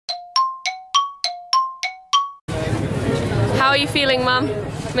are you feeling, Mum?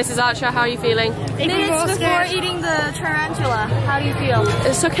 Mrs. Archer, how are you feeling? Minutes before eating the tarantula. How do you feel?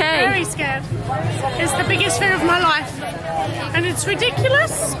 It's okay. Very scared. It's the biggest fear of my life. And it's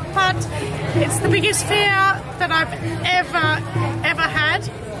ridiculous, but it's the biggest fear that I've ever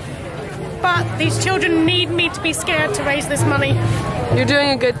had. But these children need me to be scared to raise this money. You're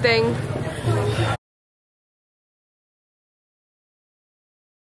doing a good thing.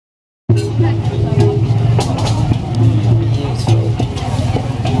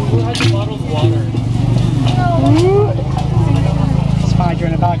 Spider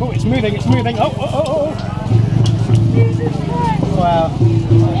in a bag. Oh, it's moving, it's moving. Oh, oh, oh, oh. Wow.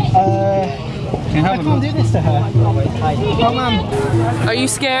 I can't do this to her. Oh, Mum. Are you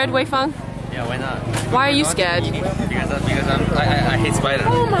scared, Wei Feng? Yeah, why not? Why are you scared? Because I hate spiders.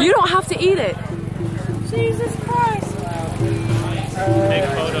 You don't have to eat it. Jesus Christ. Big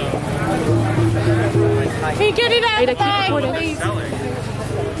photo. Can you get it out of the bag, recording. please?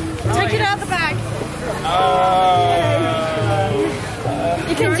 Take it out of the bag.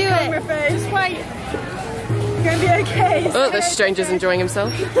 You can do it. Just wait. You're gonna be okay. Oh, the stranger's enjoying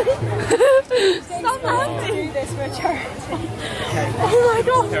himself. Stop laughing. This for a charity. Oh my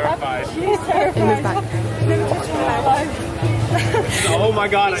god. Terrified. She's terrified. Oh my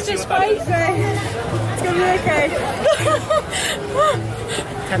god, It's just wait. It's gonna be okay.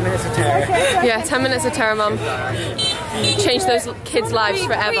 10 minutes of terror. Okay, Yeah, 10 minutes of terror, Mum. Change those kids' lives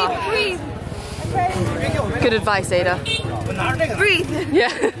forever. Breathe. Good advice, Ada. Breathe. Yeah.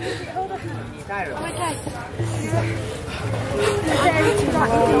 Okay.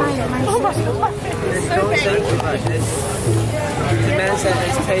 The man said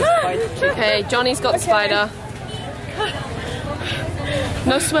it's tastes quite. Okay, Johnny's got the spider.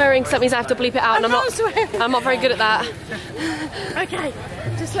 No swearing, because that means I have to bleep it out, and I'm not very good at that. Okay,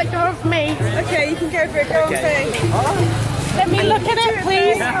 just let go of me. Okay, you can go for it. Go on, say. Let me look at it,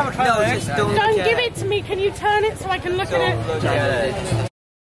 please. No, just Don't give it to me. Can you turn it so I can look at it? Look at it.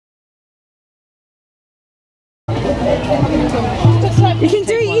 You can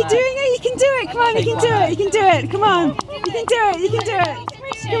do it, you're doing it, you can do it, come on, you can do it, you can do it, come on, you can do it, you can do it,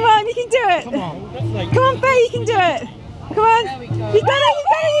 come on, you can do it, come on, Faye, you can do it, come on, you've got it, you've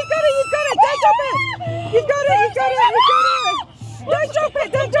got it, you've got it, don't drop it, you've got it, you've got it, you've got it, don't drop it,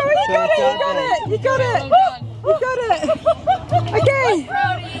 don't drop it, you got it, you got it, you got it, you got it, okay,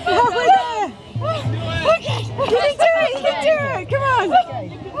 you're halfway there, you can do it, come on,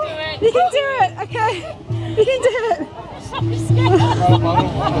 you can do it, okay, you can do it. You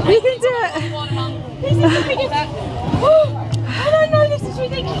can do it! This is the biggest. I don't know, this is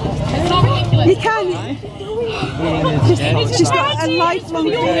ridiculous. It's not ridiculous. You can! She's got a lifelong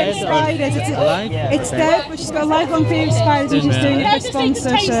fear of spiders. It's dead, but she's got a lifelong fear of spiders and she's doing it for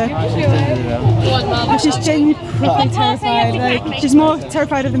sponsor. She's genuinely properly terrified. Like, she's more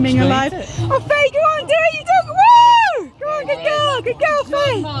terrified of them being alive. Oh, Faye, go on, do it! You do it! Woo! Go on, good girl,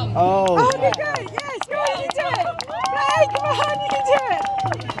 Faye! Oh, good girl, yes, go on, you can do it! Hey, come on, you can do it!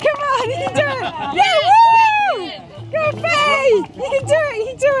 Come on, you can do it! Yeah, woo! Go, Faye! You can do it, you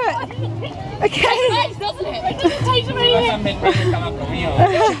can do it! Okay. It doesn't it? It doesn't taste amazing.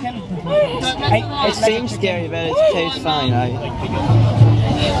 It seems scary, but it tastes fine.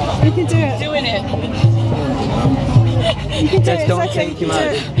 You can do it. Doing it. You can do Just it. don't It's okay. think too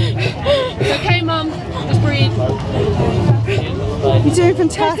much. It's okay, Mum. Just breathe. You're doing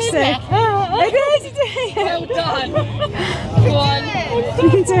fantastic. It is, you're doing it. Well done. Go on. You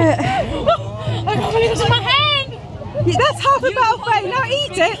can do it. I can't believe it's in my hand. Yeah, that's half a battle, Faye. Now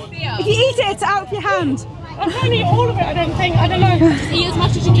eat it. If you eat it, it's out of your hand. I can't eat all of it, I don't think. I don't know. Just eat as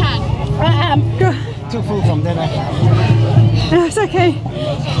much as you can. I am. Go. Too full from dinner. No, it's okay.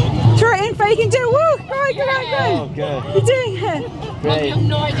 Try it in, Faye. You can do it. Woo! Go on, go on, go on. Oh, good. You're doing it. Great. You have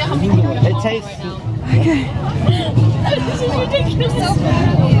no idea how many It tastes. Okay. This is ridiculous.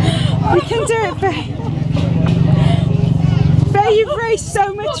 You can do it, Faye. Faye, you've raised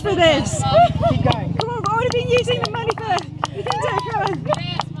so much for this. Keep going. Come on, we've already been using the money for. You can do it, come on.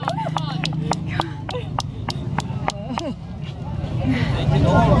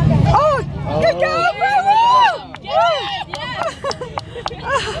 Oh, good girl, bravo!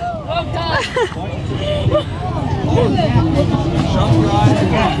 Well done.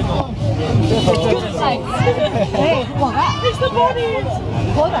 It's the body.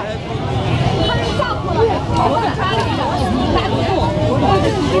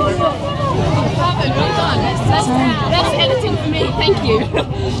 Perfect, well done. That's editing for me, thank you.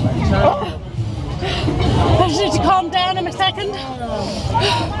 I just need to calm down in a second.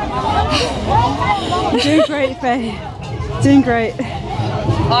 You're doing great, Faye. Doing great. Woo!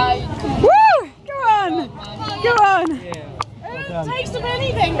 Go on! Go on! taste of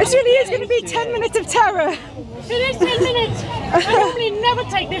anything. It really is going to be 10 minutes of terror. It is 10 minutes. I normally never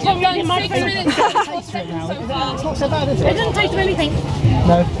take this long in my food. It's not so bad, is It it? doesn't taste of anything.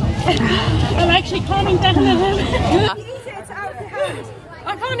 No. I'm actually calming down a little bit.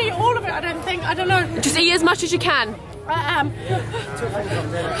 I can't eat all of it, I don't think. I don't know. Just eat as much as you can. I am. It's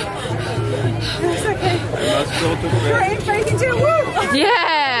okay. You can do it. Woo!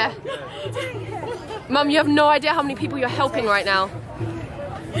 Yeah! Mum, you have no idea how many people you're helping right now.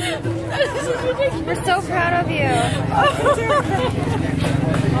 We're so proud of you.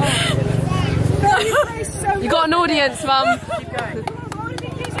 You got an audience, Mum.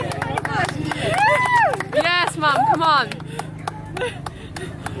 Yes, Mum, come on.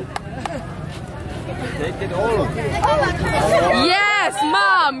 Yes,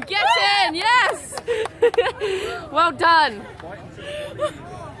 Mum, get in, yes. Well done.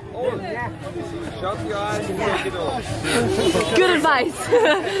 Shut your eyes and take it off. Good advice.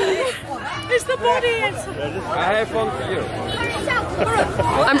 It's the body. I have fun for you.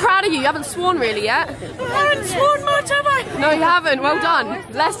 I'm proud of you. You haven't sworn really yet. I haven't sworn much, have I? No, you haven't. Well done.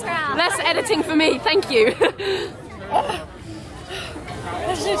 Less editing for me. Thank you. I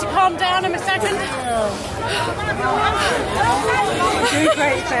just need to calm down in a second. Doing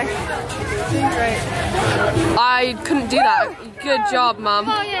great, Faye. Doing great. I couldn't do that. Good job, Mum.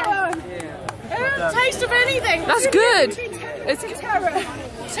 Oh yeah. It doesn't taste of anything. That's good. It's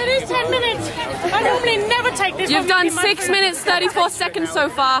It is 10 minutes. I normally never take this. You've done in my 6 food. minutes 34 seconds so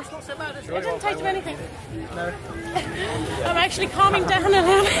far. It doesn't taste of anything. No. I'm actually calming down a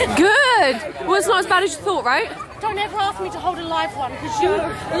little bit. Good. Well, it's not as bad as you thought, right? Don't ever ask me to hold a live one because you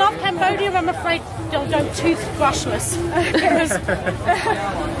love Cambodia. I'm afraid they'll go toothbrushless.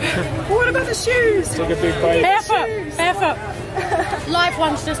 What about the shoes? Take a big bite. Barefoot. Live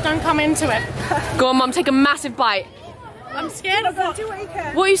ones just don't come into it. Go on, Mum, take a massive bite. I'm scared of what? Do what you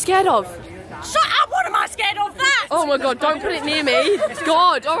can. What are you scared of? Shut up! What am I scared of? That! Oh my God, don't put it near me.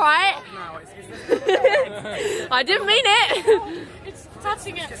 God, all right. I didn't mean it. It's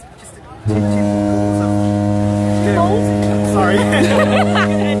touching it. Sorry.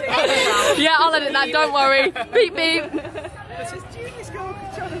 Yeah, I'll edit that, don't worry. Beep, beep.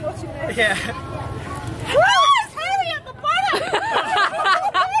 Yeah. Where's Harry at the bottom?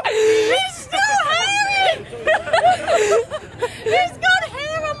 He's still hairy! He's got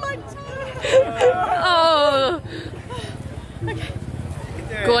hair on my tongue! Oh.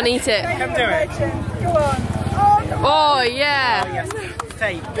 Go on, eat it. Come do it. Go on. Oh, yeah. Yes.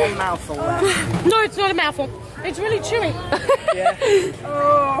 Say one mouthful there. No, it's not a mouthful. It's really chewy. Yeah.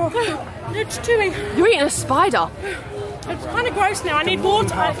 It's chewy. You're eating a spider. It's kind of gross now. I need water.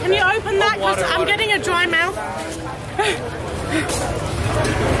 Can you open that? Because I'm getting a dry mouth.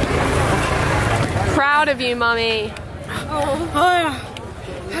 Proud of you, Mummy. Oh.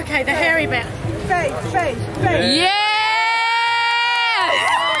 Okay, the hairy bit. Faye. Yes!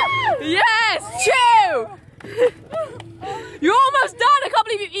 Yes! Chew! You're almost done. I can't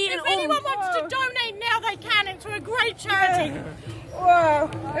believe you've eaten If anyone wants to donate now, they can. It's for a great charity. Whoa.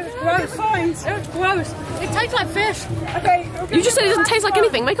 It was gross. Fines. It was gross. It tastes like fish. Okay. You just said it doesn't taste like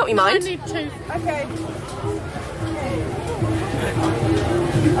anything. Make up your I mind. need two. Okay.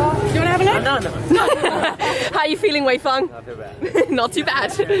 You want to have a look? How are you feeling, Wei Feng? Not too bad. Not too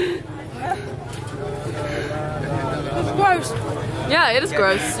bad. It's gross. Yeah, it is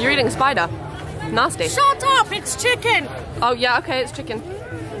gross. You're eating a spider. Nasty. Shut up! It's chicken. Oh, yeah, okay, it's chicken.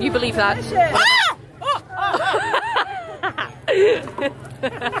 You believe that. Ah!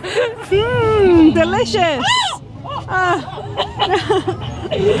 Delicious.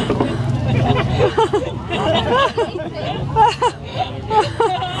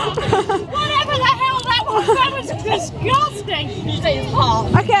 Whatever the hell that was, that was disgusting.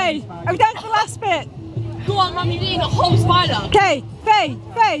 Okay, are we down to the last bit? Go on, Mum, you're eating a whole spider. Okay, Faye.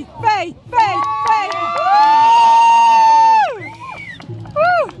 Woo!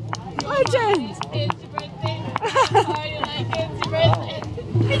 Woo! Legend!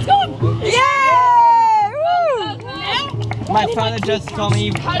 It's gone. Yay! Woo! My father just told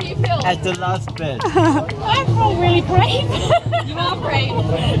me How do you feel? at the last bit. I feel really brave. You are brave.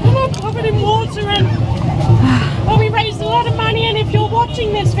 And I'm covered in water and well, we raised a lot of money, and if you're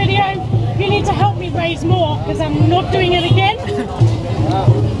watching this video, you need to help me raise more because I'm not doing it again.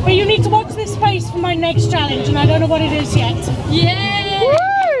 But you need to watch this space for my next challenge, and I don't know what it is yet. Yeah.